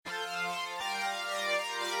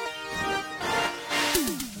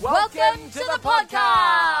Welcome to the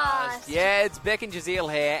podcast! Yeah, it's Beck and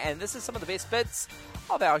Jazeel here, and this is some of the best bits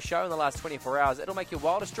of our show in the last 24 hours. It'll make your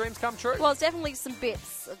wildest dreams come true. Well, it's definitely some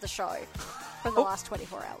bits of the show from the last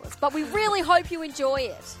 24 hours, but we really hope you enjoy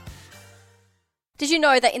it. Did you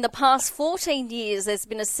know that in the past 14 years, there's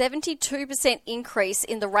been a 72% increase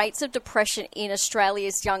in the rates of depression in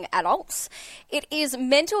Australia's young adults? It is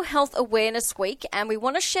Mental Health Awareness Week, and we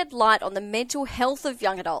want to shed light on the mental health of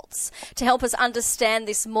young adults. To help us understand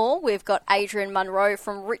this more, we've got Adrian Munroe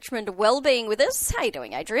from Richmond Wellbeing with us. How are you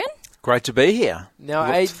doing, Adrian? Great to be here. Now,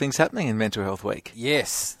 lots of things happening in Mental Health Week.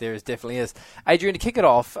 Yes, there definitely is. Adrian, to kick it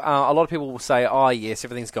off, a lot of people will say, oh, yes,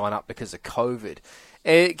 everything's going up because of COVID.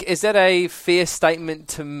 Is that a fair statement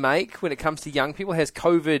to make when it comes to young people? Has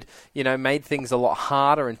COVID, made things a lot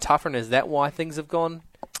harder and tougher, and is that why things have gone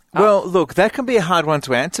up? Well, look, that can be a hard one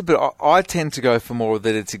to answer, but I tend to go for more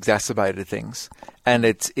that it's exacerbated things, and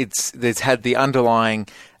it's had the underlying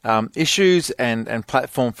issues and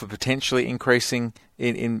platform for potentially increasing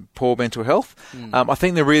in poor mental health. I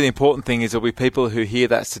think the really important thing is there'll be people who hear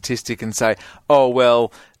that statistic and say, oh,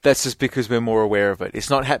 well, that's just because we're more aware of it. It's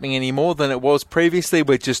not happening any more than it was previously.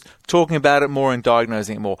 We're just talking about it more and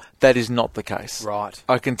diagnosing it more. That is not the case. Right.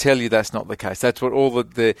 I can tell you that's not the case. That's what all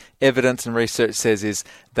the evidence and research says, is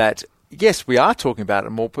that, yes, we are talking about it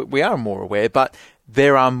more, but we are more aware, but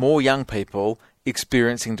there are more young people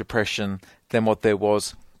experiencing depression than what there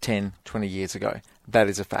was 10, 20 years ago. That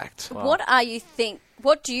is a fact. Wow.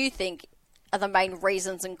 What do you think are the main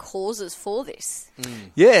reasons and causes for this?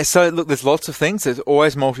 Yeah, so look, there's lots of things. There's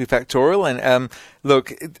always multifactorial. And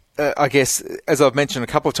look, I guess, as I've mentioned a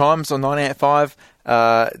couple of times on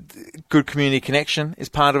 98.5, good community connection is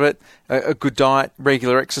part of it, a good diet,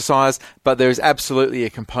 regular exercise, but there is absolutely a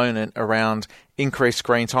component around increased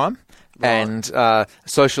screen time and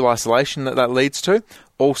social isolation that leads to.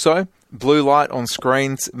 Also, blue light on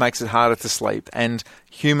screens makes it harder to sleep, and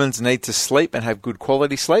humans need to sleep and have good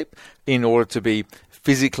quality sleep in order to be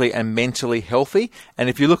physically and mentally healthy. And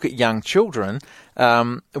if you look at young children,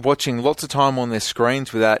 watching lots of time on their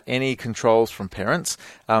screens without any controls from parents,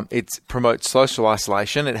 it promotes social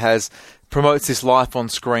isolation. It promotes this life on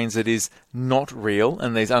screens that is not real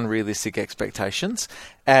and these unrealistic expectations,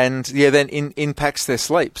 and then impacts their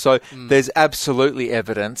sleep. So there's absolutely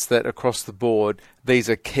evidence that across the board, these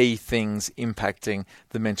are key things impacting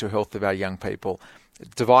the mental health of our young people.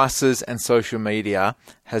 Devices and social media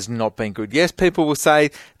has not been good. Yes, people will say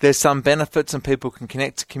there's some benefits and people can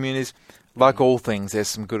connect to communities. Like all things, there's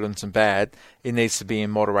some good and some bad. It needs to be in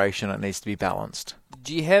moderation. It needs to be balanced.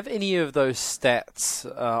 Do you have any of those stats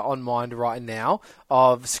on mind right now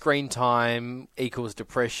of screen time equals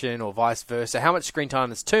depression or vice versa? How much screen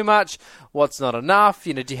time is too much? What's not enough?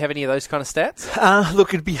 Do you have any of those kind of stats?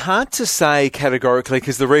 Look, it'd be hard to say categorically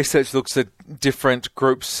because the research looks at different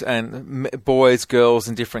groups and boys, girls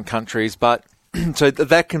in different countries. But so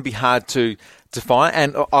that can be hard to define.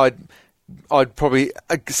 And I'd probably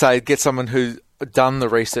say get someone who's done the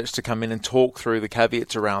research to come in and talk through the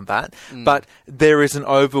caveats around that. But there is an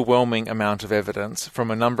overwhelming amount of evidence from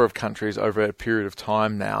a number of countries over a period of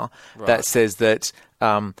time now that says that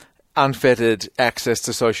unfettered access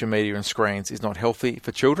to social media and screens is not healthy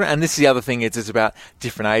for children. And this is the other thing, it's about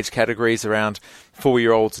different age categories. Around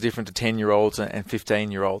 4-year-olds are different to 10-year-olds and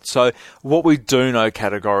 15-year-olds. So what we do know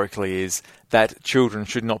categorically is that children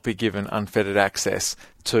should not be given unfettered access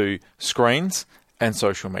to screens and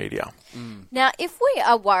social media. Now, if we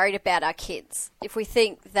are worried about our kids, if we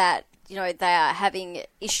think that they are having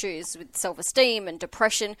issues with self-esteem and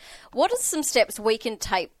depression, what are some steps we can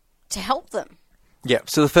take to help them? Yeah,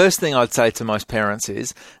 so the first thing I'd say to most parents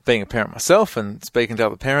is, being a parent myself and speaking to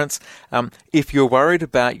other parents, if you're worried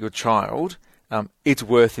about your child, it's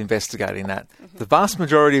worth investigating that. The vast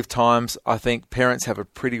majority of times, I think parents have a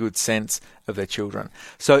pretty good sense of their children.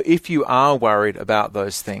 So if you are worried about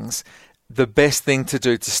those things, the best thing to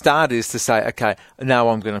do to start is to say, okay, now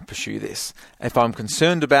I'm going to pursue this. If I'm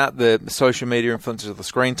concerned about the social media influences of the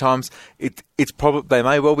screen times, it's probably they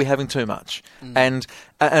may well be having too much. And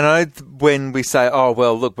I know when we say, oh,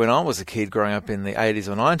 well, look, when I was a kid growing up in the 80s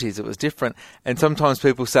or 90s, it was different. And sometimes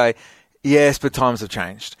people say, yes, but times have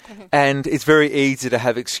changed. And it's very easy to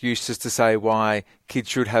have excuses to say why kids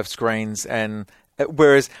should have screens. And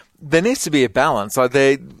whereas there needs to be a balance.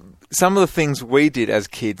 Like some of the things we did as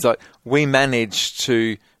kids, like we managed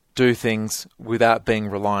to do things without being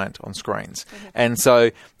reliant on screens. And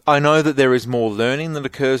so I know that there is more learning that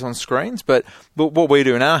occurs on screens, but what we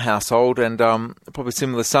do in our household, and probably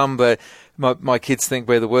similar to some, but my kids think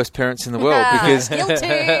we're the worst parents in the world because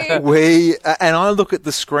guilty. and I look at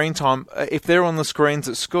the screen time. If they're on the screens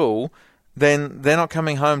at school, then they're not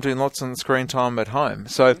coming home doing lots of screen time at home.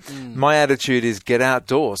 So my attitude is get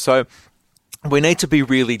outdoors. So we need to be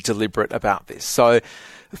really deliberate about this. So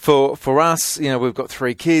for us, we've got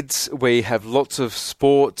 3 kids. We have lots of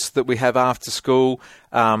sports that we have after school.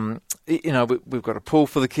 We've got a pool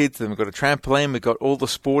for the kids, then we've got a trampoline, we've got all the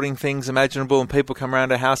sporting things imaginable, and people come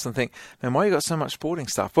around our house and think, man, why you got so much sporting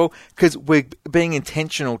stuff? Well, because we're being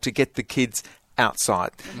intentional to get the kids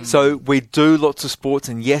outside. So we do lots of sports,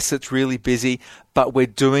 and yes, it's really busy, but we're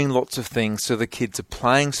doing lots of things. So the kids are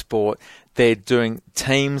playing sport. They're doing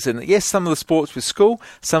teams, and yes, some of the sports with school,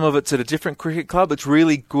 some of it's at a different cricket club. It's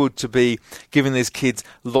really good to be giving these kids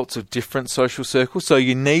lots of different social circles. So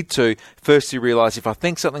you need to firstly realise if I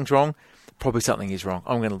think something's wrong, probably something is wrong.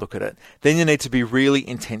 I'm going to look at it. Then you need to be really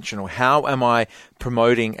intentional. How am I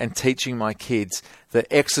promoting and teaching my kids that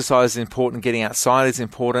exercise is important, getting outside is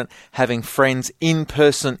important, having friends in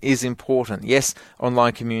person is important. Yes,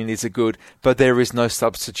 online communities are good, but there is no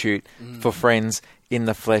substitute for friends in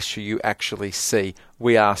the flesh who you actually see.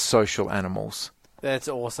 We are social animals. That's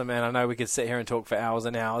awesome, man. I know we could sit here and talk for hours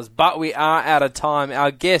and hours, but we are out of time.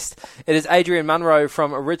 Our guest, it is Adrian Munroe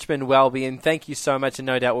from Richmond Wellbeing. Thank you so much, and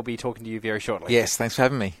no doubt we'll be talking to you very shortly. Yes, thanks for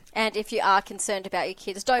having me. And if you are concerned about your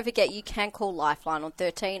kids, don't forget you can call Lifeline on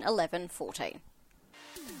 13 11 14.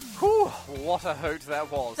 Whew, what a hoot that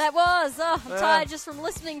was. That was. Oh, I'm tired just from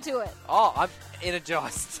listening to it. Oh, I'm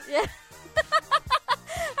energised. Yeah.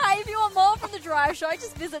 Hey, if you want more from The Drive Show,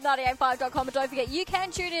 just visit 985.com, and don't forget you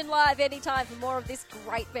can tune in live anytime for more of this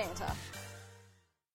great banter.